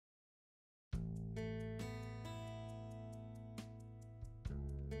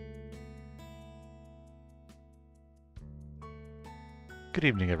Good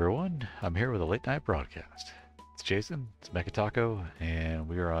evening, everyone. I'm here with a late night broadcast. It's Jason, it's Mekataco, and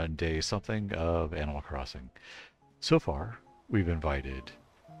we are on day something of Animal Crossing. So far, we've invited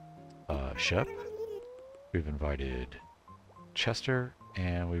Shep, we've invited Chester,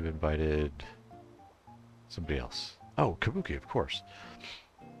 and we've invited somebody else. Oh, Kabuki, of course.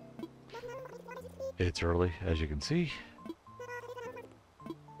 It's early, as you can see.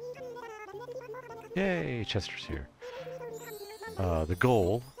 Yay, Chester's here. The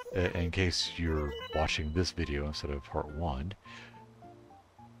goal, in case you're watching this video instead of part 1,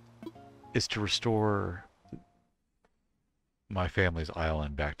 is to restore my family's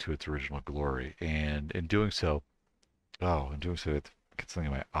island back to its original glory. And in doing so, it gets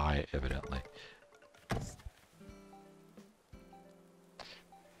something in my eye, evidently.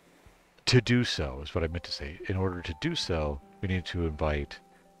 To do so is what I meant to say. In order to do so, we need to invite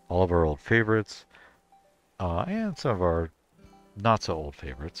all of our old favorites, and some of our not so old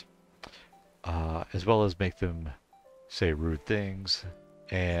favorites, as well as make them say rude things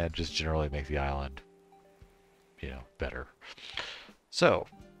and just generally make the island, better. So,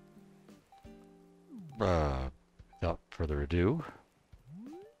 without further ado,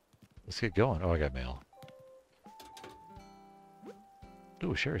 let's get going. Oh, I got mail.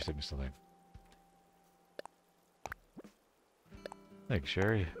 Ooh, Sherry sent me something. Thanks,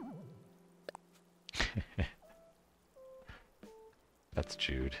 Sherry. That's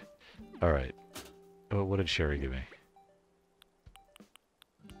Jude. Alright. Oh, what did Sherry give me?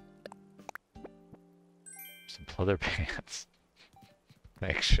 Some pleather pants.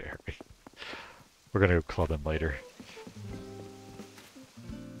 Thanks, Sherry. We're gonna go clubbing later.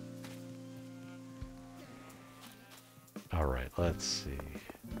 Alright, let's see.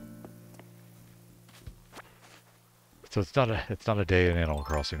 So it's not a day in Animal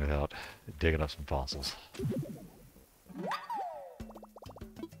Crossing without digging up some fossils.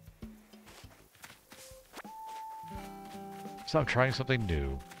 So I'm trying something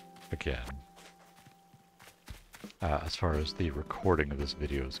new again. As far as the recording of this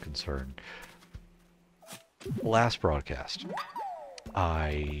video is concerned. Last broadcast,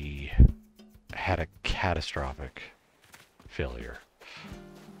 I had a catastrophic failure.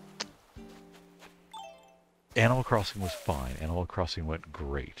 Animal Crossing was fine. Animal Crossing went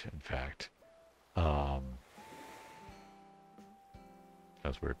great, in fact. That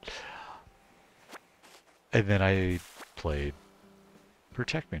was weird. And then I played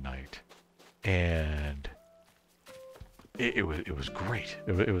Protect Me Night, and it was great.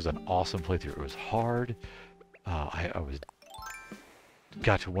 It was an awesome playthrough. It was hard. I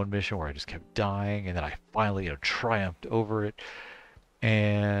got to one mission where I just kept dying, and then I finally triumphed over it,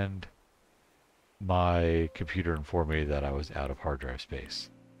 and my computer informed me that I was out of hard drive space,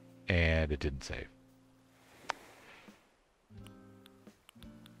 and it didn't save.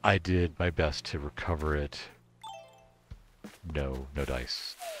 I did my best to recover it. No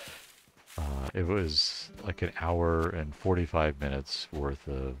dice. It was like an hour and 45 minutes worth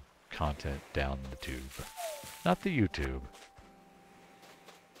of content down the tube. Not the YouTube.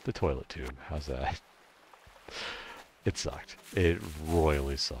 The toilet tube. How's that? It sucked. It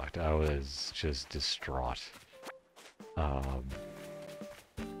royally sucked. I was just distraught.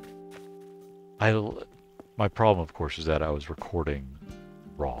 My problem, of course, is that I was recording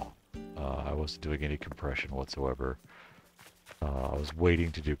raw. I wasn't doing any compression whatsoever. I was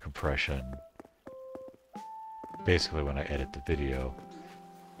waiting to do compression basically when I edit the video.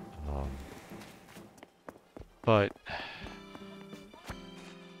 But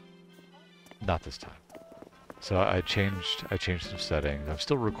not this time. So I changed some settings. I'm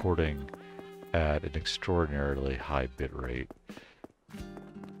still recording at an extraordinarily high bit rate.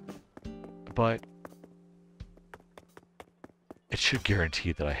 But it should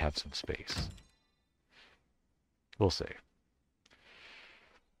guarantee that I have some space. We'll see.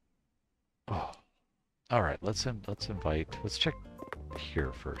 Oh. Alright, let's check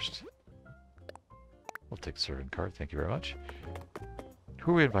here first. We'll take servant card, thank you very much.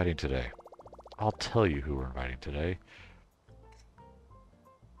 Who are we inviting today? I'll tell you who we're inviting today.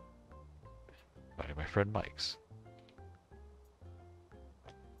 Inviting my friend Mike's.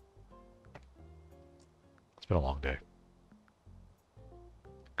 It's been a long day.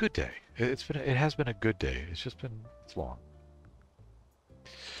 Good day. It has been a good day. It's long.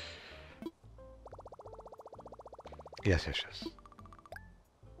 Yes.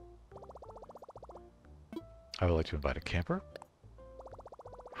 I would like to invite a camper.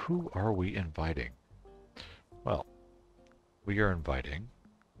 Who are we inviting? Well, we are inviting...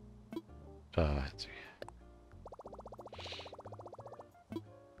 let's see.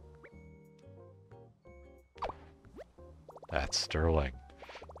 That's Sterling.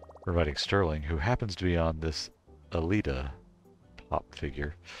 We're inviting Sterling, who happens to be on this Alita pop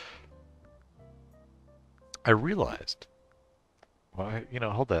figure. I realized. Well, you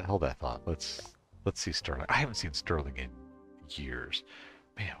know, hold that thought. Let's see Sterling. I haven't seen Sterling in years.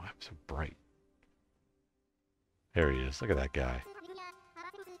 Man, I'm so bright. There he is. Look at that guy.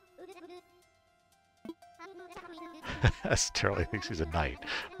 Sterling thinks he's a knight.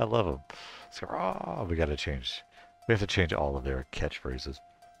 I love him. So, oh, we gotta change. We have to change all of their catchphrases.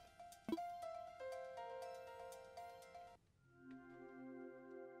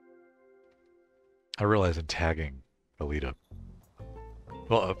 I realize in tagging Alita.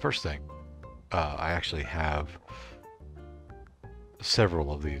 Well, first thing, I actually have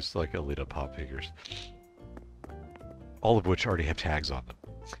several of these, like Alita pop figures. All of which already have tags on them.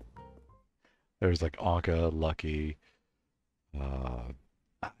 There's like Anka, Lucky, I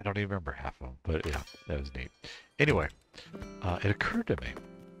don't even remember half of them, but yeah, that was neat. Anyway, it occurred to me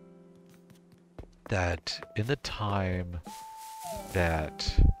that in the time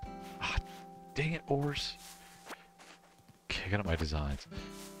that... Ah, dang it, Ors. Kicking up my designs.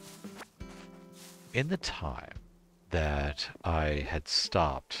 In the time that I had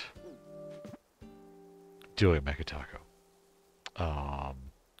stopped doing Mekataco,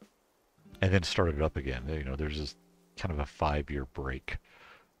 and then started it up again, you know, there's this kind of a 5-year break,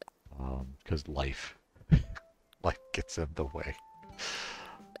 because life gets in the way.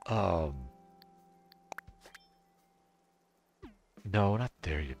 No, not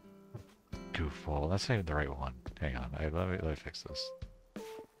there, you goofball. That's not even the right one. Hang on, let me fix this.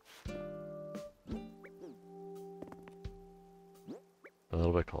 A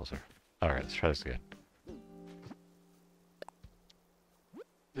little bit closer. Alright, let's try this again.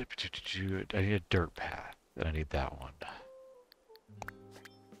 I need a dirt path, and I need that one.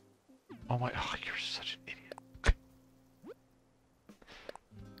 Oh my, oh, you're such an idiot.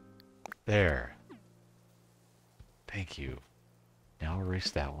 There. Thank you. Now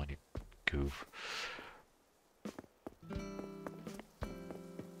erase that one, you goof.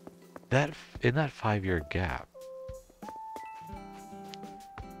 In that 5-year gap,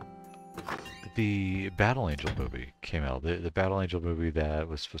 the Battle Angel movie came out. The Battle Angel movie that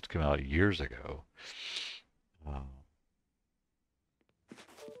was supposed to come out years ago.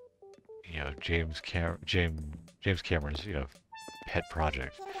 You know, James Cameron's, you know, pet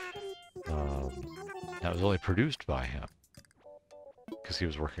project. That was only produced by him because he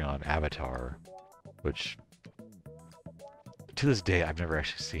was working on Avatar, which to this day I've never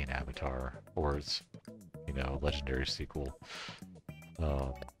actually seen Avatar or its, you know, legendary sequel. I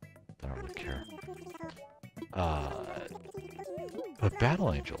don't really care. But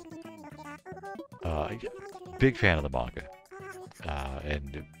Battle Angel, big fan of the manga,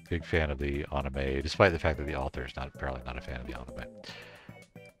 and big fan of the anime, despite the fact that the author is apparently not a fan of the anime.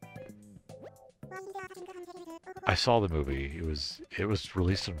 I saw the movie. It was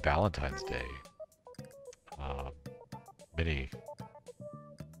released on Valentine's Day.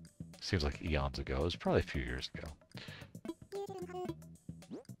 Seems like eons ago. It was probably a few years ago.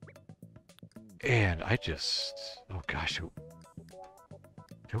 And I just, oh gosh,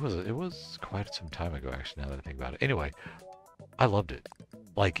 it was quite some time ago actually, now that I think about it. Anyway, I loved it.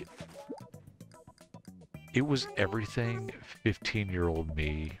 Like, it was everything 15-year-old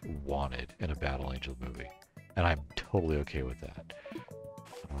me wanted in a Battle Angel movie. And I'm totally okay with that.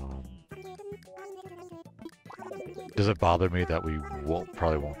 Does it bother me that we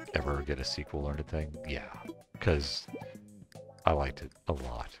probably won't ever get a sequel or anything? Yeah, because I liked it a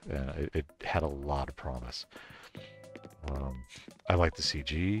lot, and it had a lot of promise. I liked the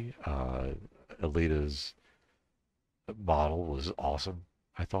CG. Alita's model was awesome,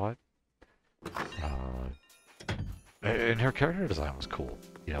 I thought. And her character design was cool.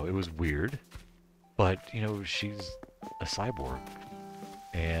 You know, it was weird, but, you know, she's a cyborg.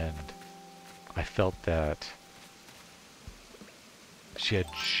 And I felt that she had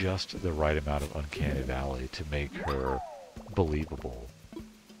just the right amount of uncanny valley to make her believable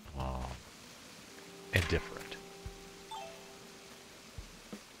and different.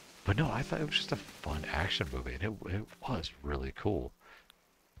 But no, I thought it was just a fun action movie, and it was really cool.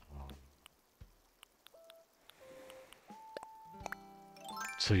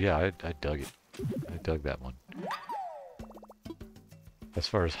 So yeah, I dug it. I dug that one. As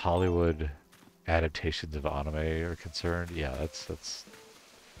far as Hollywood adaptations of anime are concerned, yeah, that's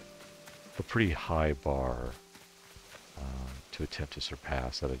a pretty high bar to attempt to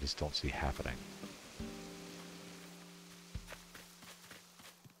surpass that I just don't see happening.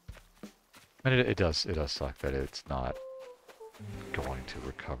 And it does suck that it's not going to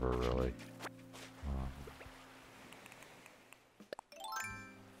recover really.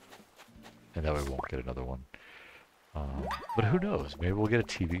 and that way we won't get another one. But who knows? Maybe we'll get a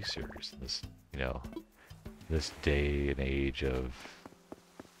TV series in this, you know, this day and age of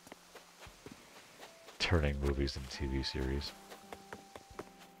turning movies into TV series,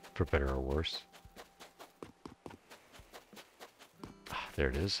 for better or worse. Ah, there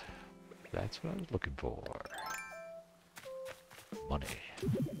it is. That's what I was looking for. Money.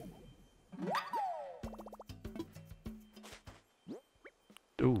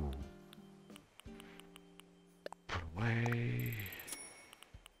 Ooh. Put away.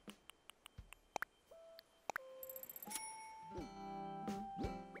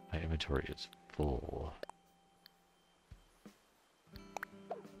 My inventory is full.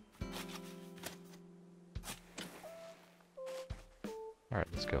 Alright,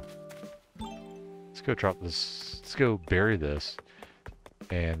 let's go. Let's go drop this. Let's go bury this.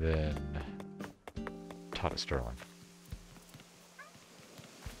 And then Todd Sterling.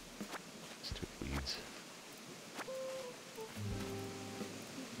 Let's do weeds.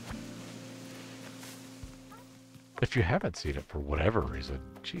 If you haven't seen it for whatever reason,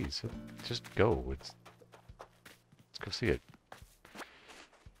 geez, just go. Let's go see it.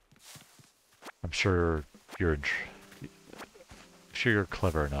 I'm sure you're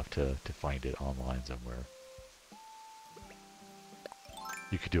clever enough to find it online somewhere.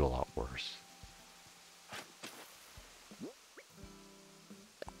 You could do a lot worse.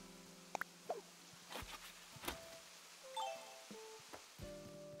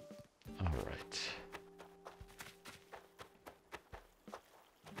 All right.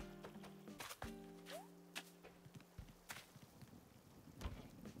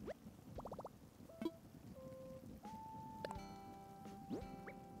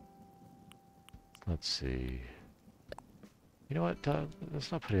 Let's see. You know what?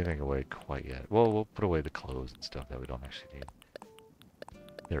 Let's not put anything away quite yet. Well, we'll put away the clothes and stuff that we don't actually need.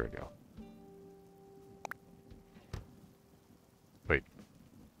 There we go. Wait.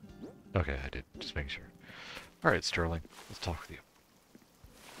 Okay, I did. Just making sure. Alright, Sterling. Let's talk with you.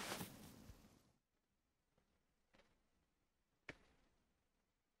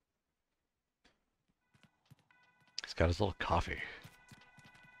 He's got his little coffee.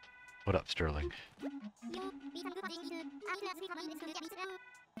 What up, Sterling?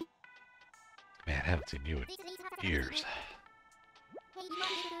 Man, I haven't seen you in years.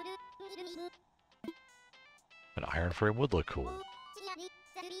 An iron frame would look cool.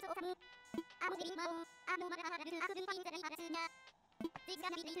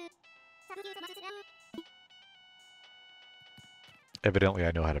 Evidently,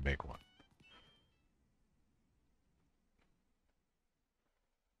 I know how to make one.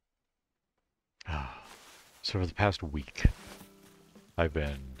 So for the past week, I've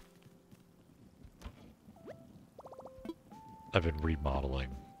been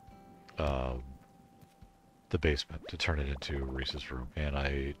remodeling the basement to turn it into Reese's room, and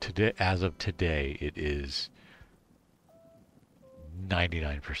as of today, it is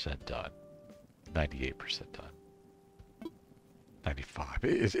 99% done, 98% done, 95.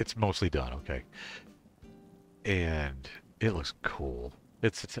 It's mostly done, okay, and it looks cool.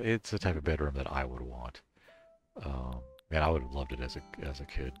 It's the type of bedroom that I would want. Man, I would have loved it as a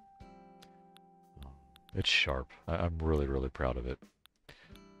kid. It's sharp. I'm really proud of it.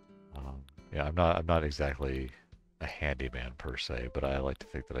 Yeah, I'm not exactly a handyman per se, but I like to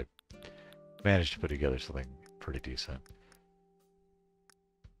think that I managed to put together something pretty decent.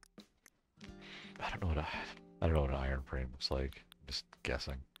 I don't know what an iron frame looks like. I'm just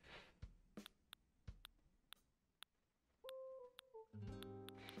guessing.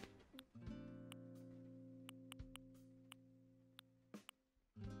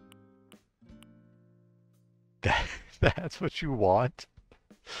 That's what you want?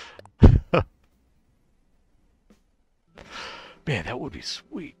 Man, that would be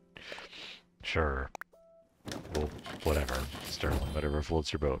sweet. Sure. Well, whatever. Sterling, whatever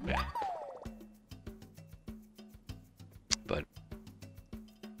floats your boat, man. But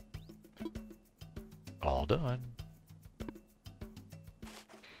all done.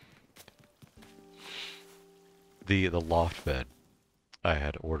 The loft bed, I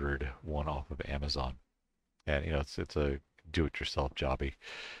had ordered one off of Amazon. And you know, it's a do-it-yourself jorby.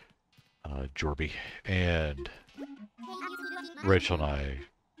 And Rachel and I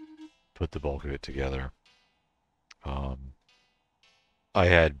put the bulk of it together. I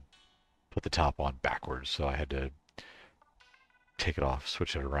had put the top on backwards, so I had to take it off,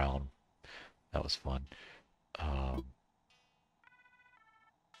 switch it around. That was fun.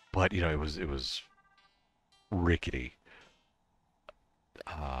 But you know, it was rickety.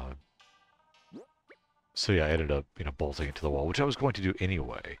 So yeah, I ended up, bolting it to the wall, which I was going to do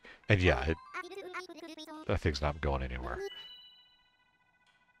anyway. And yeah, that thing's not going anywhere.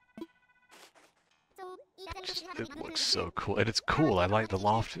 It looks so cool, and it's cool. I like the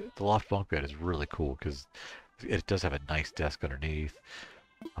loft. The loft bunk bed is really cool because it does have a nice desk underneath.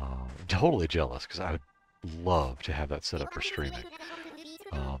 I'm totally jealous because I would love to have that set up for streaming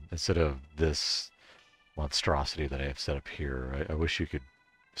instead of this monstrosity that I have set up here. I wish you could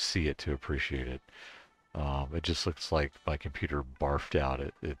see it to appreciate it. It just looks like my computer barfed out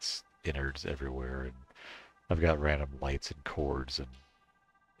its innards everywhere, and I've got random lights and cords and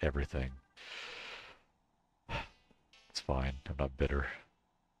everything. It's fine. I'm not bitter.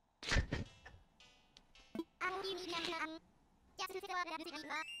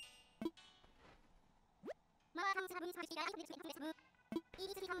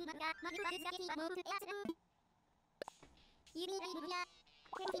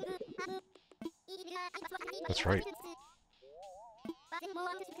 That's right.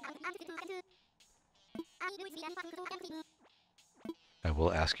 I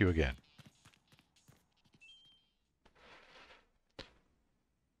will ask you again.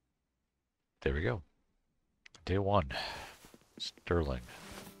 There we go. Day 1. Sterling.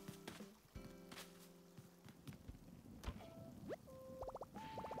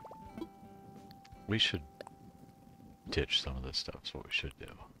 We should ditch some of this stuff, is what we should do.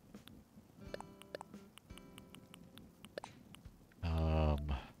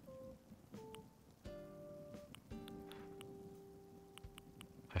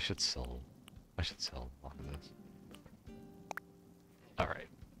 I should sell a lot of this. Alright.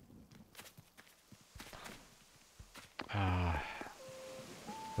 Am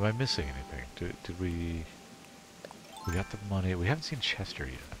I missing anything? Did we... We got the money. We haven't seen Chester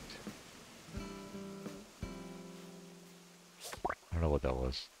yet. I don't know what that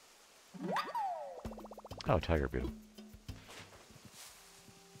was. Oh, tiger beetle.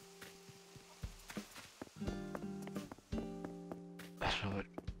 I don't know what...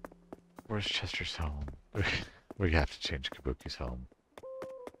 Where's Chester's home? We have to change Kabuki's home.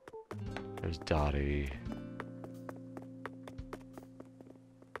 There's Dottie.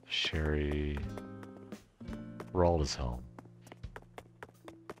 Sherry. Rald is home.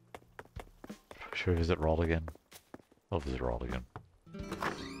 Should we visit Rald again? I'll visit Rald again.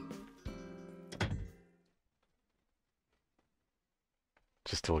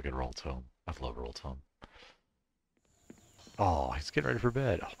 Just to look at Rald's home. I love Rald's home. Oh, he's getting ready for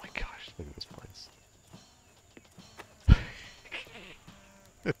bed. Oh my gosh, look at this place.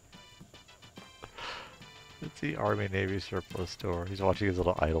 It's the Army Navy surplus store. He's watching his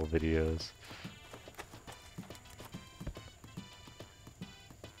little idle videos.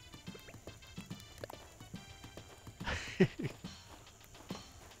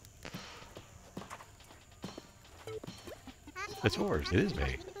 It's yours. It is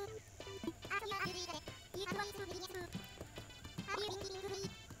me.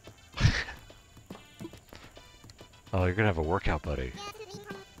 Oh, you're gonna have a workout buddy.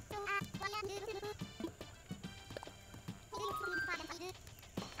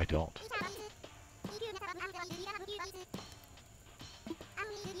 I don't.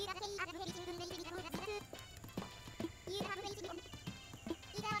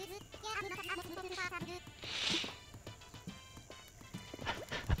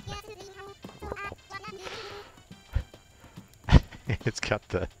 It's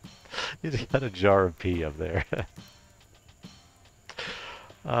got a jar of pee up there.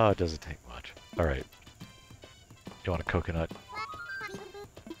 Oh, it doesn't take much. Alright. You want a coconut?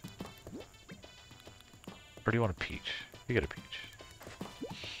 Or do you want a peach? You get a peach.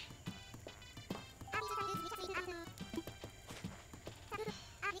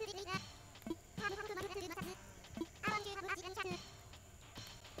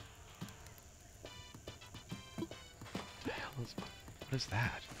 What is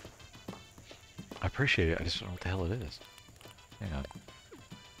that? I appreciate it, I just don't know what the hell it is. Hang on.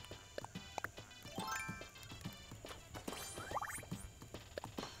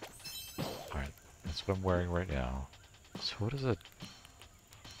 Alright, that's what I'm wearing right now. So what is it?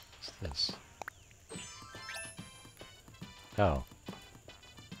 What's this? Oh.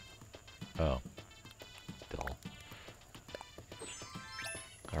 Oh. Dull.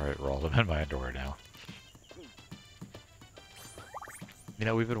 Alright, Rald, I'm in my underwear now. You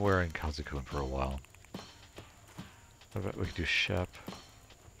know, we've been wearing Kazu-kun for a while. How about we could do Shep?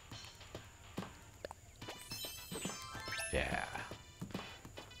 Yeah.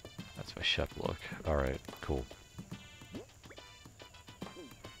 That's my Shep look. Alright, cool.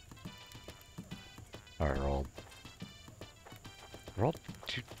 Alright, Rald. Rald,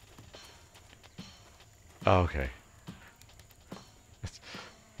 Oh, okay.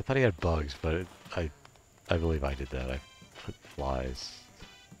 I thought he had bugs, but I believe I did that. I put flies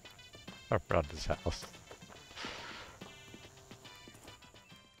around his house.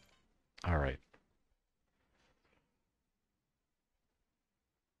 All right.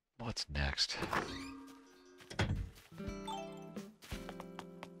 What's next?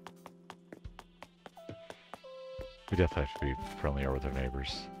 We definitely have to be friendlier with our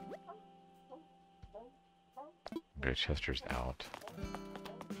neighbors. Okay, Chester's out.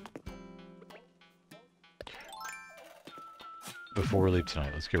 Before we leave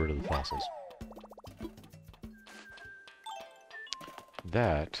tonight, let's get rid of the fossils.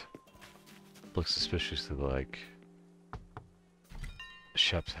 That looks suspiciously like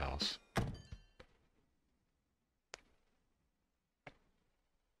Shep's house.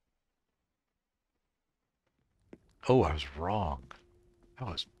 Oh, I was wrong. I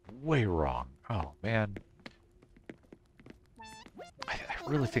was way wrong. Oh, man. I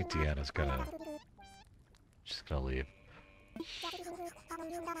really think Deanna's gonna... She's gonna leave.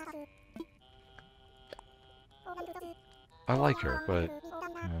 I like her, but...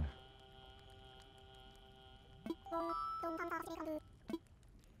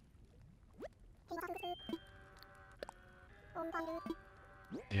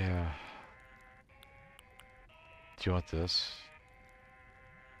 yeah. Do you want this?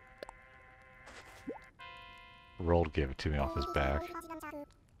 Rold gave it to me off his back.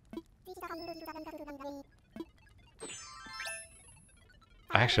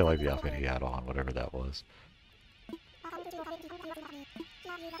 I actually like the outfit he had on, whatever that was.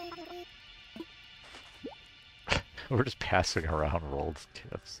 We're just passing around Rold's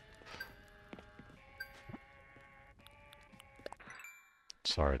gifts.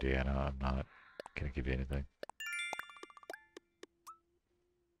 Sorry, Deanna, I'm not gonna give you anything.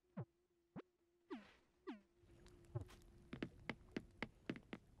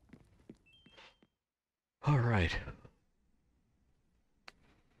 All right.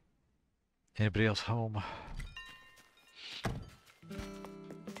 Anybody else home?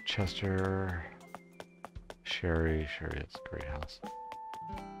 Chester, Sherry, it's a great house.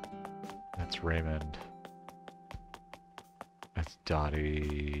 That's Raymond. That's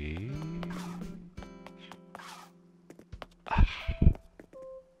Dottie. I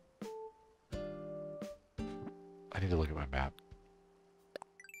need to look at my map.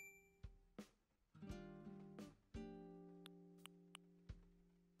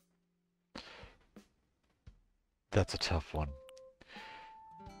 That's a tough one.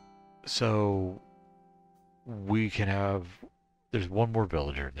 So we can have... There's one more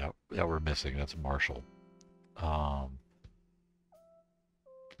villager that we're missing. That's Marshall.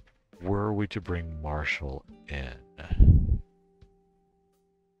 Were we to bring Marshall in?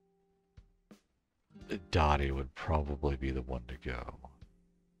 Dottie would probably be the one to go.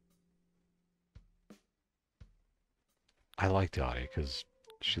 I like Dottie because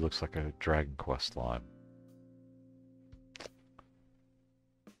she looks like a Dragon Quest slime.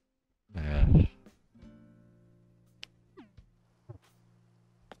 Yeah.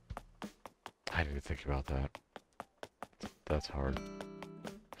 I need to think about that. That's hard.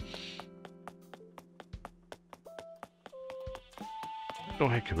 Oh,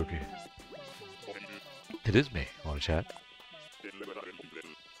 hey, Kabuki. It is me. Want to chat?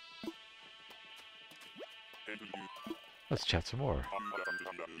 Let's chat some more.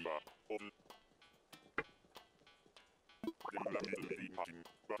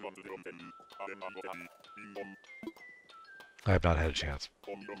 I have not had a chance.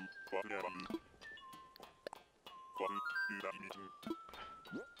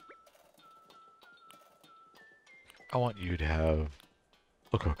 I want you to have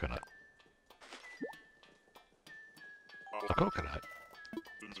a coconut. A coconut?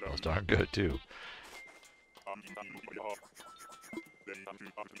 Smells darn good, too.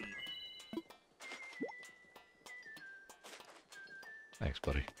 Thanks,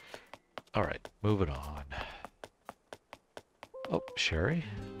 buddy. Alright, moving on. Oh, Sherry?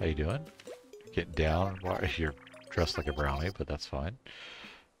 How you doing? Getting down? You're dressed like a brownie, but that's fine.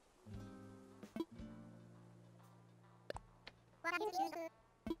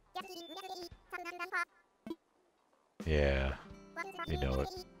 Yeah, you know it.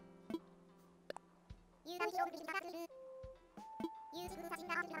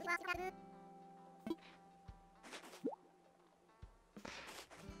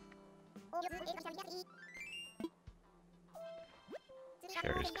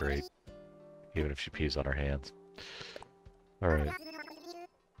 Sherry's great, even if she pees on her hands. Alright.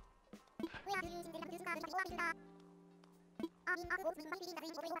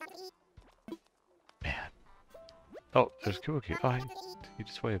 Man, Oh, there's Kabuki. Oh, he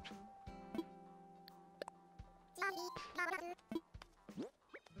just waved.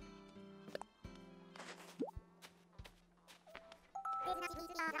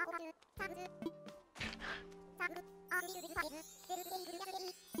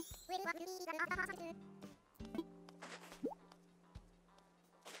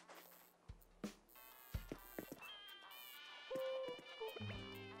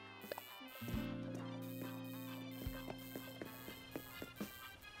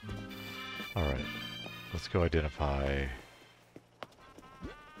 Alright, let's go identify...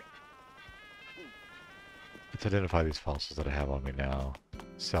 Let's identify these fossils that I have on me now.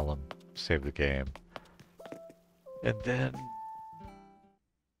 Sell them, save the game. And then...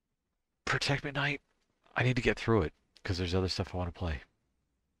 Protect Midnight. I need to get through it, because there's other stuff I want to play.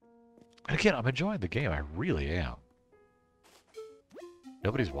 And again, I'm enjoying the game, I really am.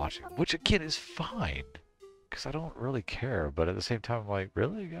 Nobody's watching, which again is fine. Because I don't really care, but at the same time I'm like,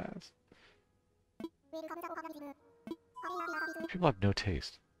 really, guys? People have no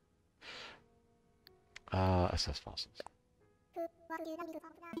taste. Assess fossils.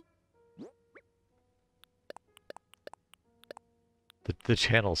 The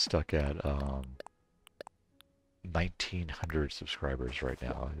channel's stuck at 1,900 subscribers right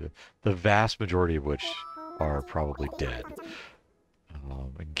now. The vast majority of which are probably dead.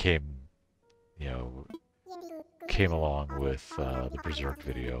 And came along with the Berserk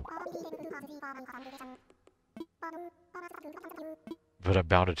video. But I'm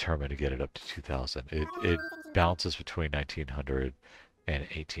bound determined to get it up to 2,000. It bounces between 1,900 and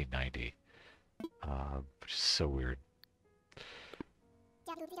 1,890, which is so weird.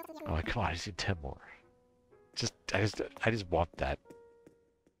 Oh, come on! I just need 10 more. I just want that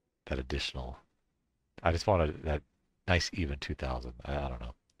additional. I just want that nice even 2,000. I don't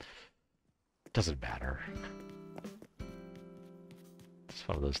know. Doesn't matter. It's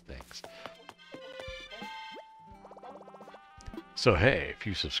one of those things. So hey, if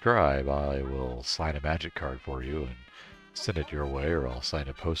you subscribe, I will sign a magic card for you and send it your way, or I'll sign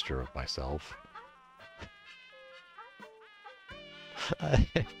a poster of myself.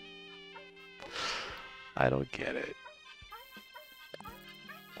 I don't get it.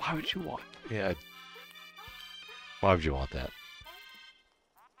 Why would you want... Yeah. Why would you want that?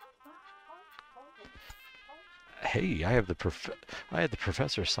 Hey, I had the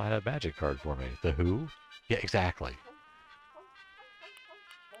professor sign a magic card for me. The who? Yeah, exactly.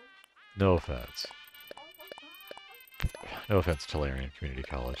 No offense. No offense to Larian Community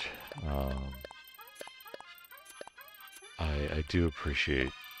College. I do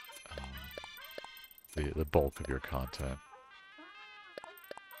appreciate the bulk of your content.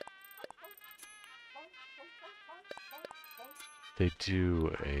 They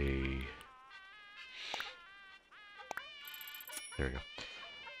do a... There we go.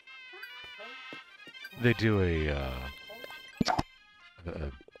 They do a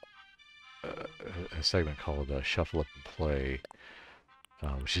segment called Shuffle Up and Play,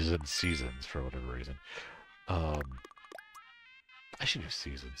 which is in seasons for whatever reason. I should do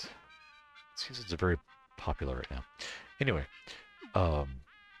seasons. Seasons are very popular right now. Anyway, and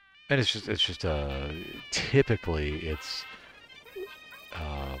it's just typically it's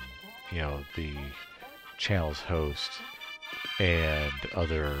the channel's host and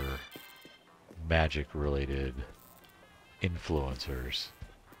other magic related influencers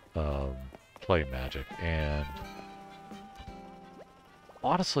play Magic, and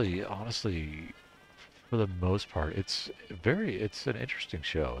honestly, for the most part, it's an interesting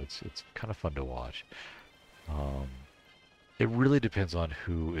show. It's kind of fun to watch. It really depends on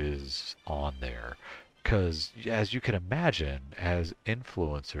who is on there, because as you can imagine, as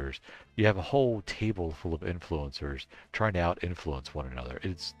influencers, you have a whole table full of influencers trying to out-influence one another.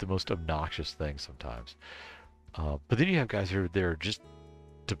 It's the most obnoxious thing sometimes. But then you have guys who are there just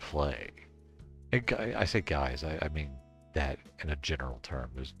to play. And I say guys, I mean that in a general term.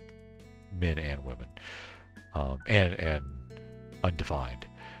 There's men and women, and undefined.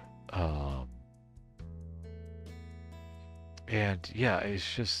 And yeah,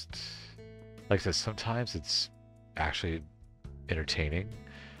 it's just, like I said, sometimes it's actually entertaining.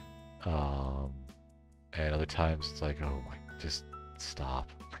 And other times it's like, oh my, just stop.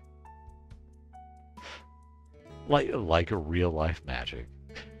 Like a real life Magic.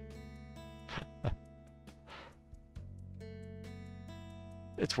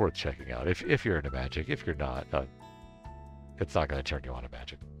 It's worth checking out if you're into Magic. If you're not, it's not going to turn you on to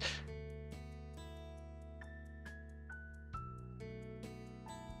Magic.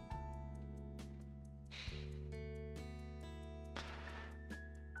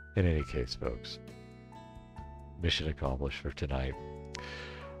 In any case, folks, mission accomplished for tonight.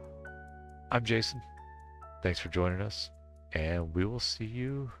 I'm Jason. Thanks for joining us, and we will see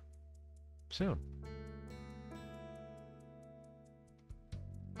you soon.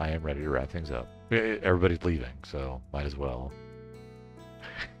 I am ready to wrap things up. Everybody's leaving, so might as well.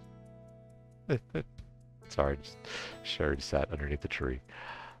 Sorry, just sat underneath the tree.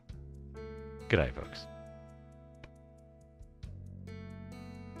 Good night, folks.